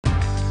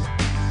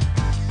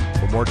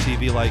more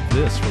TV like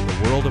this from the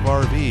world of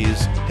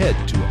RVs,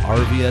 head to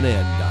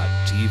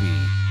RVNN.tv.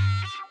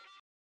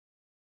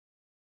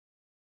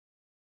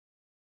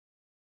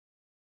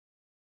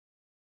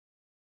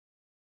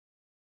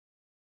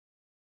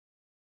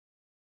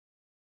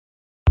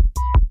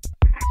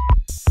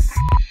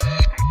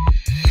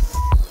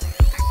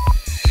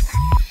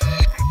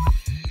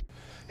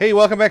 Hey,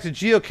 welcome back to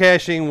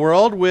Geocaching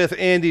World with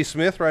Andy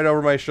Smith right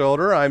over my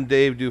shoulder. I'm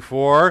Dave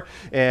Dufour,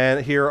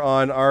 and here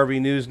on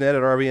RV Newsnet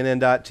at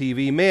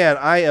RVNN.tv. Man,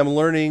 I am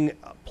learning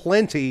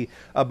plenty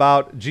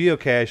about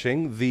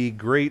geocaching, the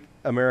great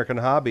American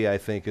hobby, I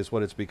think, is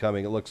what it's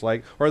becoming, it looks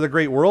like, or the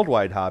great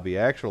worldwide hobby,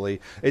 actually.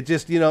 It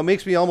just, you know, it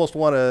makes me almost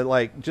want to,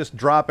 like, just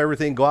drop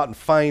everything, go out and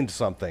find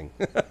something.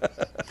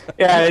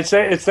 Yeah, it's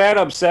that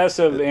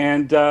obsessive,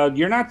 and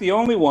you're not the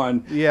only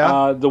one.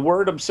 Yeah. The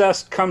word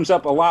obsessed comes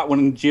up a lot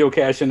when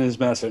geocaching is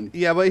messing.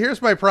 Yeah, but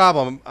here's my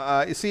problem.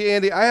 You see,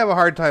 Andy, I have a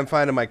hard time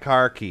finding my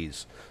car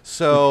keys.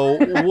 So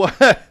what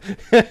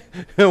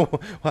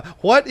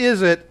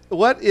is it?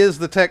 What is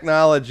the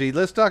technology?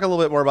 Let's talk a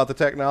little bit more about the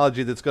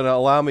technology that's going to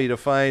allow me to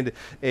find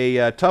a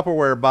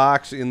Tupperware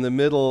box in the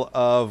middle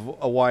of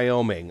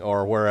Wyoming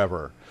or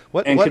wherever.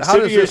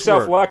 Consider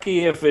yourself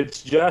lucky if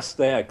it's just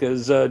that,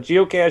 because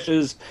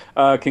geocaches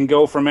can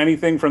go from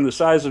anything from the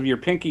size of your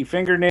pinky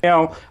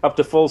fingernail up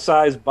to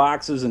full-size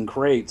boxes and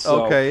crates.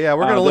 So, okay, yeah,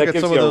 we're going to look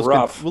at some of those.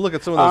 We'll look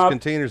at some of those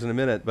containers in a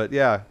minute, but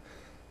yeah.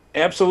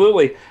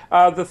 Absolutely.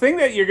 The thing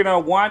that you're going to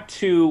want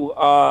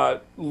to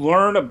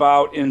learn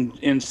about,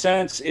 in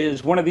sense,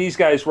 is one of these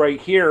guys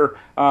right here,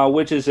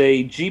 which is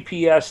a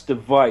GPS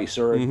device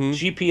or a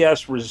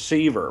GPS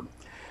receiver.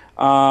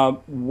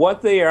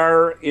 What they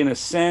are, in a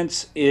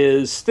sense,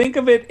 is think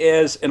of it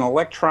as an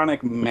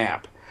electronic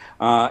map.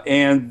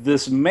 And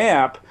this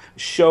map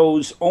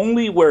shows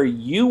only where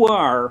you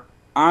are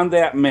on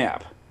that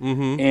map.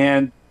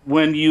 And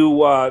when you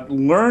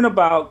learn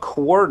about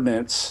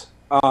coordinates,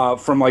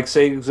 from, like,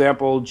 say,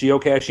 example,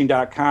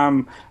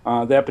 geocaching.com,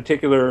 that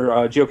particular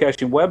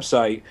geocaching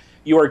website,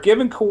 you are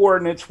given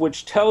coordinates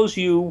which tells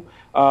you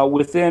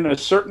within a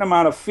certain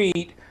amount of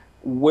feet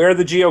where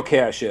the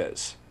geocache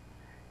is.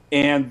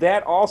 And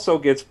that also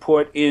gets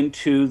put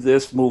into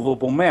this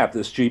movable map,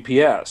 this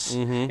GPS.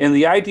 And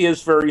the idea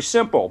is very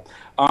simple.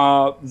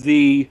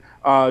 The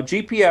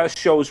GPS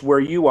shows where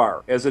you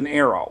are as an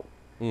arrow.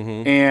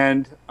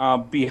 And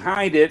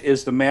behind it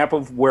is the map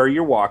of where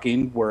you're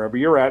walking, wherever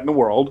you're at in the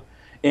world.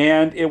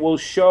 And it will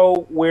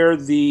show where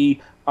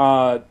the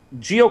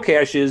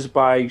geocache is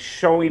by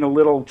showing a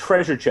little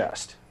treasure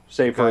chest,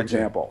 say, for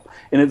example.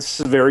 And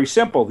it's very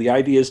simple. The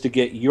idea is to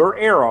get your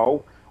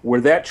arrow where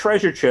that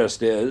treasure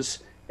chest is,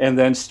 and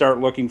then start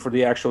looking for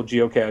the actual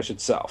geocache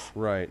itself.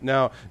 Right.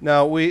 Now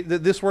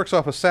this works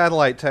off of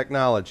satellite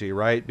technology,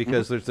 right?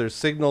 Because there's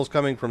signals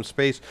coming from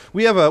space.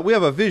 We have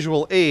a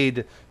visual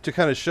aid to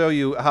kind of show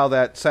you how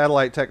that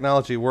satellite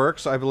technology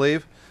works, I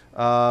believe.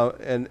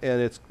 And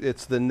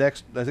it's the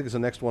next. I think it's the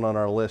next one on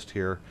our list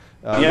here.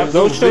 Yeah,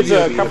 those shows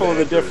a couple of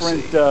the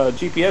different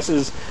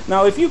GPSs.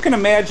 Now, if you can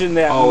imagine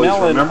that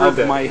melon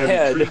of my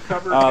head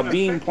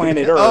being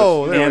planet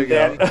Earth,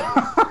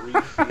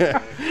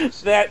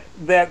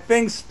 that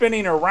thing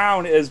spinning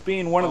around as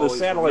being one of the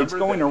satellites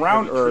going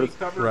around Earth,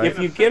 if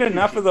you get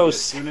enough of those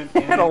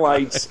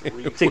satellites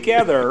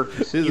together,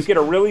 you get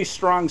a really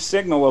strong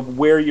signal of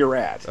where you're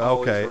at.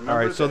 Okay, all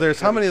right. So there's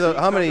how many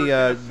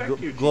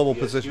global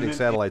positioning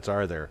satellites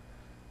are there?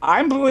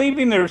 I'm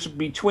believing there's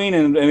between,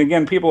 and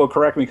again, people will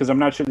correct me because I'm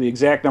not sure the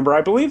exact number.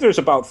 I believe there's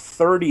about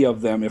 30 of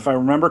them, if I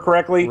remember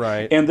correctly.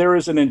 Right. And there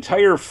is an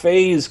entire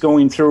phase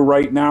going through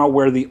right now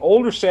where the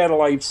older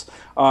satellites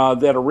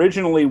that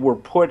originally were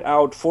put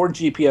out for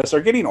GPS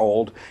are getting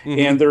old,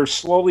 and they're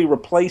slowly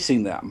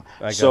replacing them.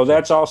 So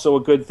that's also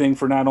a good thing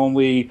for not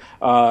only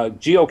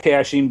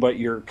geocaching, but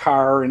your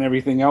car and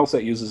everything else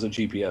that uses a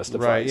GPS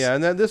device. Right. Yeah.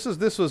 And then this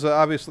was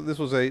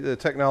obviously a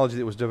technology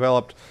that was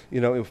developed,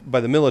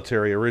 by the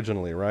military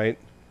originally, right?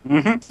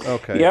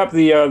 Okay. Yep.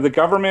 The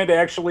government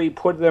actually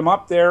put them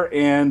up there,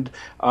 and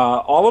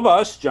all of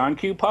us, John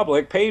Q.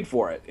 Public, paid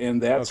for it,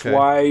 and that's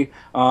why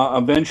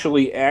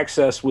eventually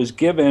access was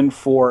given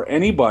for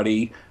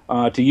anybody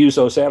to use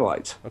those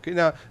satellites. Okay.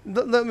 Now,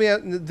 let me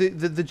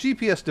the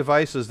GPS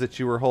devices that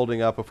you were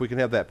holding up. If we can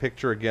have that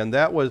picture again,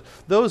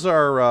 those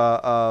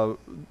are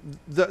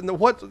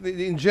what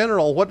in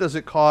general. What does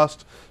it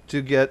cost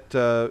to get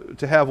to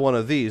have one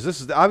of these? This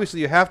is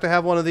obviously you have to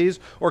have one of these,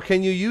 or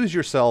can you use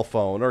your cell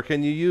phone, or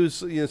can you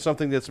use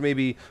something that's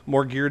maybe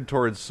more geared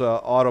towards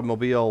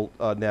automobile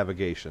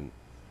navigation?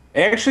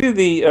 Actually,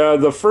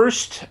 the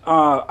first,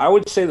 I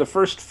would say the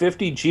first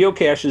 50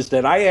 geocaches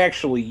that I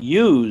actually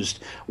used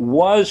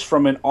was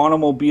from an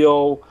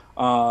automobile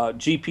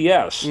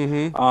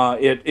GPS.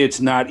 It's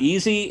not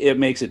easy. It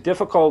makes it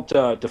difficult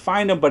to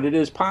find them, but it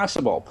is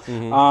possible.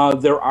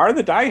 There are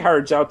the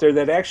diehards out there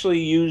that actually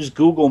use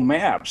Google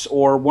Maps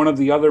or one of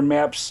the other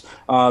maps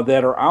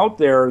that are out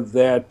there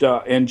that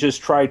and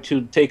just try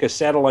to take a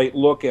satellite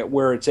look at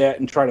where it's at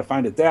and try to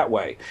find it that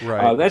way.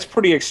 Right. That's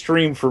pretty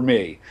extreme for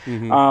me.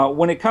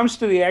 When it comes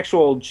to the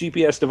actual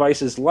GPS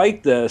devices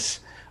like this,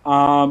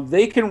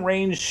 they can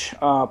range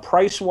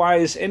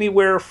price-wise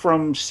anywhere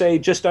from, say,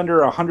 just under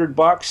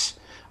 $100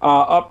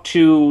 up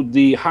to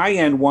the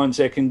high-end ones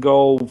that can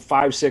go $500,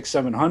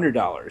 $600,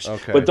 $700.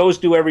 Okay. But those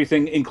do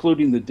everything,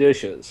 including the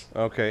dishes.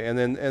 Okay, and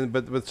then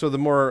but so the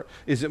more,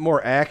 is it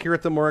more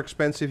accurate the more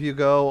expensive you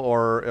go,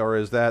 or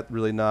is that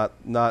really not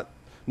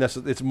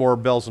necessarily? It's more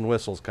bells and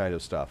whistles kind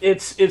of stuff.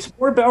 It's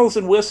more bells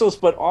and whistles,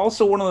 but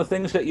also one of the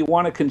things that you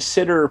want to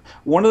consider,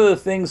 one of the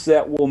things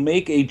that will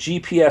make a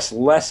GPS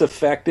less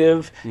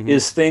effective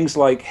is things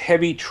like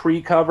heavy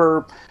tree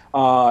cover,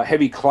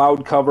 heavy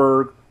cloud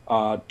cover,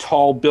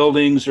 tall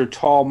buildings or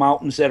tall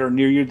mountains that are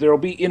near you. There will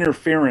be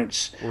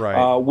interference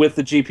with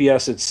the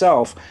GPS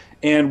itself.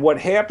 And what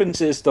happens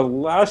is the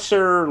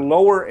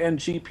lower end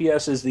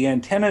GPSs, the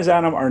antennas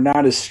on them are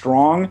not as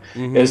strong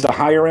as the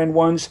higher end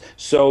ones.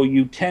 So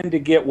you tend to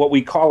get what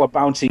we call a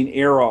bouncing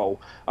arrow,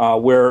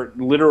 where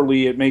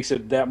literally it makes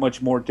it that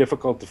much more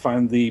difficult to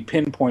find the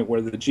pinpoint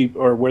where the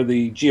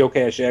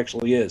geocache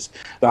actually is.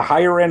 The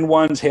higher end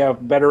ones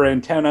have better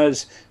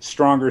antennas,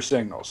 stronger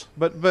signals.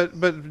 But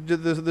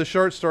the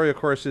short story, of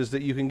course, is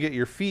that you can get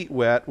your feet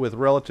wet with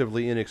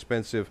relatively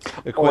inexpensive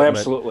equipment. Oh,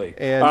 absolutely.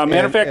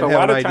 Matter of fact, a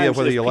lot of times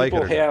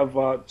people have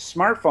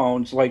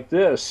smartphones like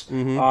this.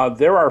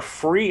 There are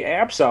free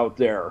apps out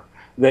there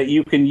that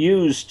you can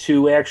use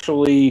to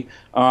actually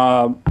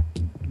go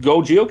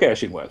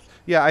geocaching with.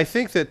 Yeah, I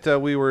think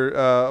that we were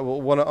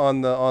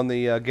on the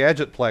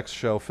Gadgetplex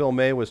show. Phil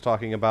May was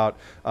talking about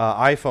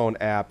iPhone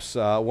apps.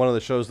 One of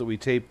the shows that we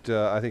taped,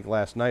 I think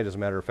last night, as a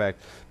matter of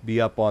fact, be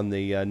up on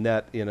the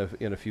net in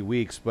a few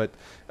weeks. But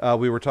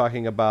we were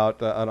talking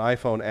about an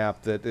iPhone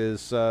app that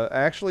is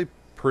actually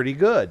pretty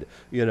good.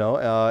 You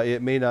know,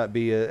 it may not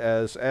be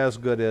as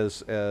good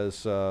as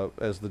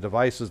the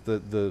devices, the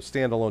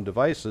standalone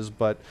devices,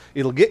 but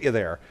it'll get you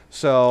there.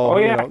 So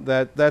you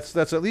know, that's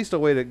at least a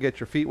way to get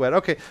your feet wet.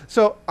 Okay,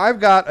 so I've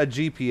got a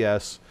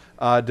GPS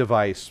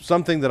device,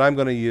 something that I'm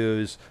going to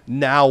use.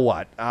 Now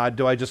what?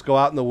 Do I just go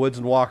out in the woods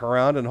and walk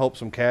around and hope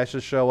some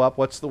caches show up?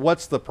 What's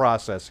the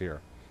process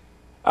here?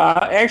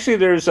 Actually,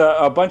 there's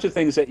a bunch of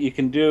things that you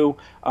can do.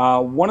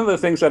 One of the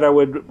things that I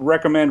would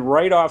recommend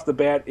right off the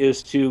bat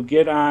is to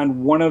get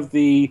on one of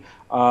the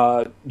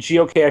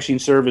geocaching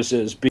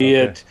services, be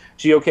it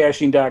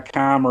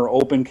geocaching.com or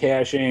open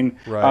caching.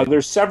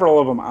 There's several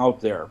of them out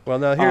there. Well,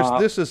 now here's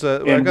I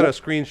got a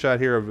screenshot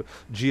here of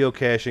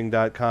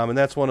geocaching.com, and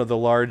that's one of the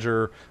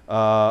larger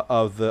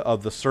of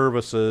the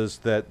services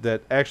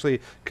that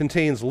actually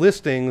contains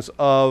listings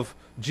of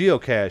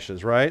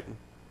geocaches, right?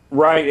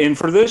 Right, and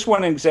for this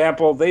one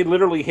example, they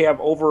literally have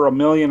over 1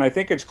 million, I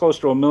think it's close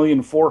to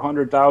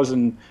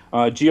 1,400,000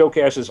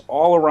 geocaches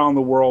all around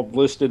the world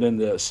listed in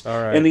this.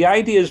 All right. And the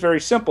idea is very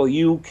simple.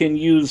 You can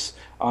use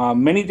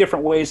many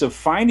different ways of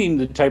finding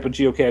the type of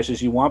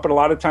geocaches you want, but a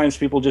lot of times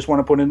people just want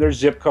to put in their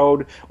zip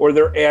code or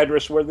their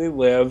address where they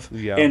live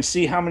and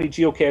see how many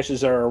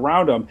geocaches are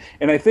around them.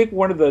 And I think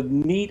one of the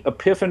neat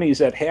epiphanies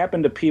that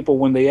happen to people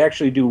when they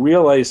actually do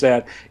realize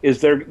that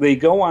is they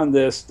go on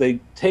this, they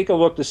take a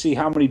look to see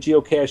how many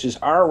geocaches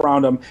are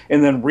around them,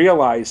 and then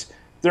realize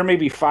there may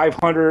be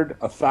 500,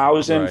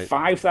 1,000,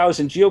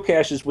 5,000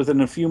 geocaches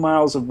within a few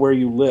miles of where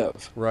you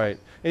live. Right.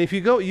 And if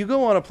you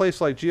go on a place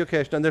like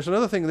Geocache, and there's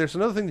another thing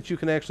that you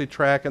can actually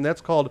track, and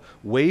that's called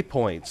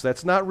waypoints.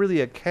 That's not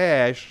really a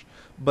cache,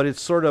 but it's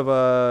sort of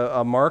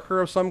a marker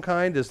of some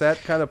kind. Is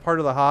that kind of part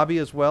of the hobby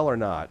as well, or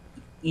not?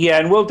 Yeah,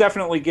 and we'll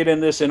definitely get in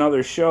this in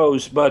other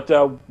shows, but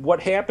what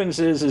happens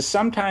is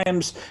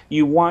sometimes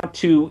you want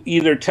to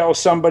either tell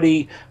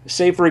somebody,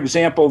 say for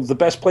example, the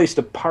best place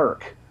to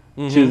park,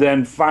 to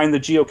then find the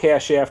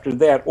geocache after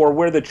that, or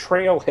where the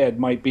trailhead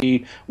might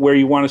be where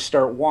you want to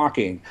start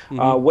walking.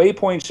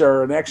 Waypoints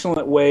are an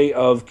excellent way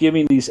of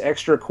giving these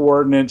extra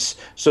coordinates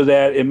so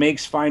that it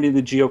makes finding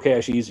the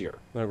geocache easier.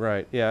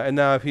 Right, yeah. And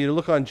now if you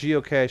look on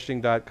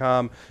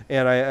geocaching.com,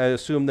 and I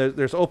assume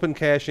there's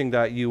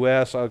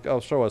opencaching.us.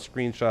 I'll show a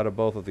screenshot of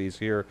both of these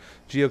here.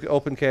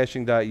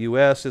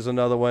 Opencaching.us is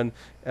another one,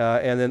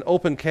 and then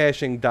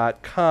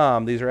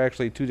opencaching.com. These are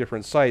actually two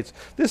different sites.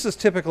 This is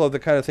typical of the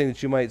kind of thing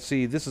that you might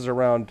see. This is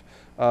around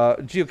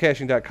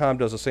geocaching.com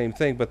does the same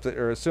thing,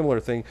 or a similar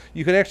thing.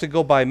 You can actually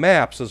go by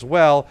maps as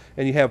well,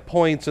 and you have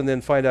points and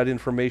then find out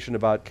information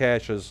about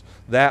caches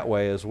that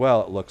way as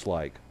well, it looks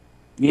like.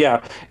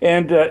 Yeah,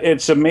 and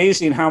it's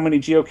amazing how many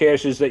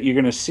geocaches that you're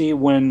going to see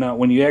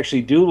when you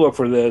actually do look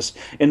for this.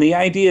 And the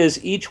idea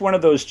is each one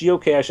of those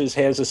geocaches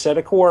has a set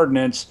of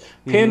coordinates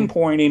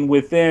pinpointing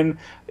within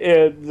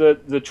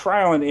the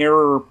trial and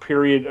error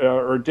period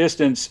or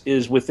distance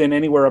is within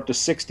anywhere up to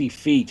 60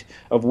 feet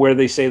of where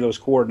they say those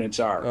coordinates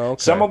are.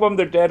 Okay. Some of them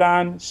they're dead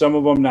on, some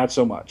of them not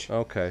so much.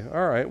 Okay,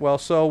 all right. Well,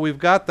 so we've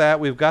got that.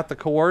 We've got the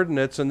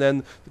coordinates, and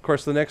then of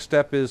course the next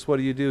step is what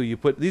do? You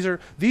put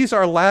these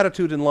are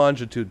latitude and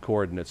longitude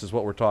coordinates is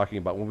what we're talking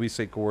about when we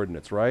say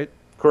coordinates, right?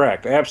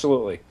 Correct.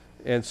 Absolutely.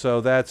 And so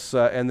that's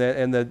and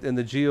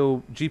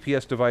the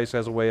GPS device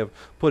has a way of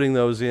putting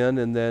those in,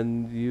 and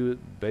then you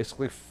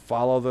basically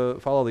follow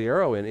the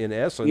arrow in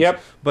essence. Yep.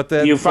 But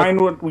then you'll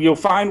find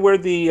where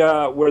the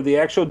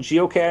actual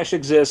geocache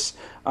exists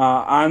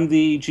on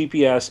the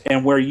GPS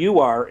and where you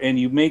are, and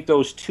you make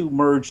those two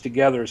merge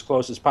together as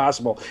close as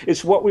possible.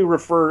 It's what we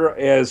refer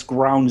as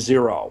ground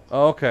zero.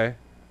 Okay.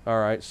 All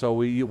right. So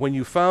when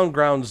you found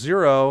ground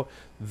zero,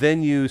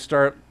 then you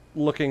start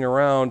looking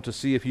around to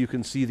see if you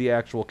can see the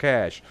actual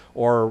cache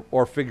or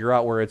figure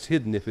out where it's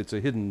hidden if it's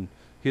a hidden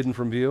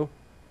from view.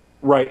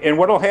 Right, and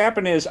what will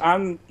happen is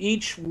on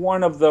each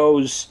one of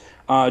those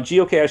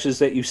geocaches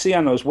that you see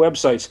on those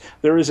websites,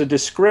 there is a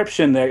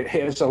description that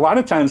has a lot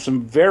of times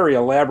some very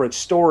elaborate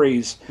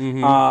stories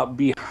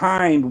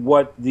behind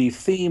what the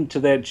theme to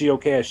that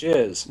geocache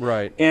is.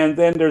 Right. And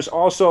then there's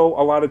also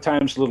a lot of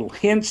times little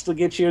hints to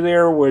get you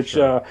there, which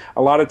Sure.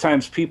 A lot of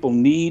times people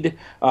need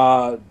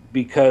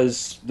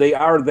because they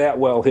are that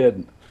well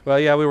hidden. Well,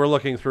 yeah, we were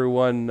looking through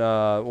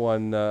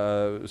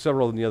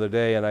several of them the other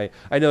day, and I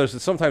noticed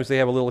that sometimes they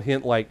have a little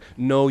hint like,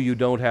 "No, you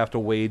don't have to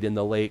wade in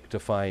the lake to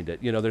find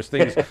it." You know, there's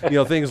things,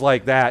 things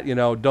like that.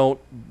 Don't,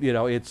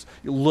 it's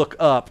look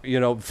up.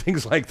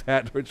 Things like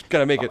that, which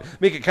kind of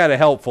make it kind of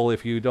helpful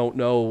if you don't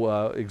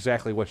know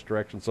exactly which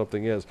direction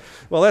something is.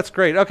 Well, that's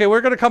great. Okay,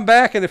 we're going to come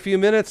back in a few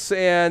minutes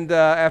and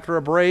after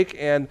a break,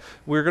 and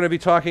we're going to be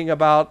talking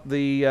about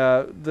the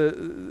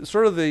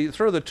sort of the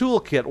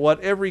toolkit, what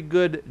every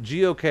good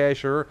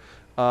geocacher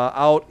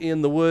out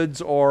in the woods,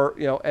 or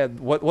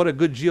what a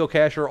good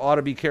geocacher ought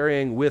to be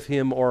carrying with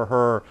him or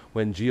her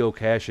when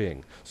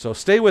geocaching. So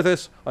stay with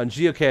us on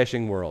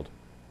Geocaching World.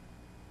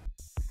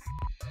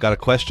 Got a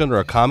question or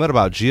a comment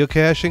about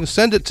geocaching?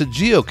 Send it to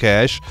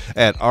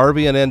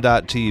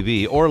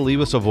geocache@rvnn.tv or leave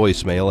us a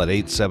voicemail at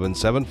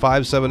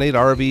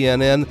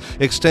 877-578-RVNN,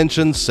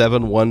 extension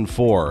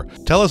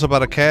 714. Tell us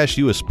about a cache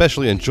you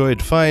especially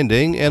enjoyed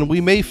finding, and we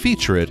may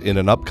feature it in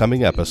an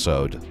upcoming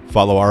episode.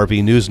 Follow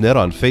RV Newsnet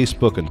on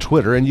Facebook and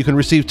Twitter, and you can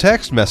receive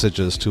text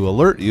messages to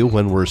alert you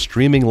when we're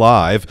streaming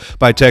live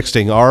by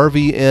texting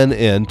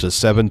RVNN to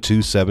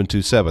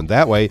 72727.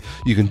 That way,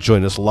 you can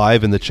join us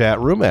live in the chat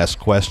room, ask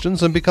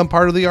questions, and become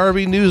part of the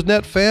RV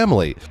Newsnet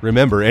family.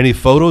 Remember, any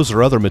photos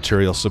or other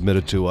material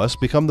submitted to us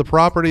become the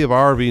property of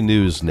RV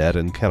Newsnet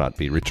and cannot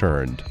be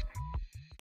returned.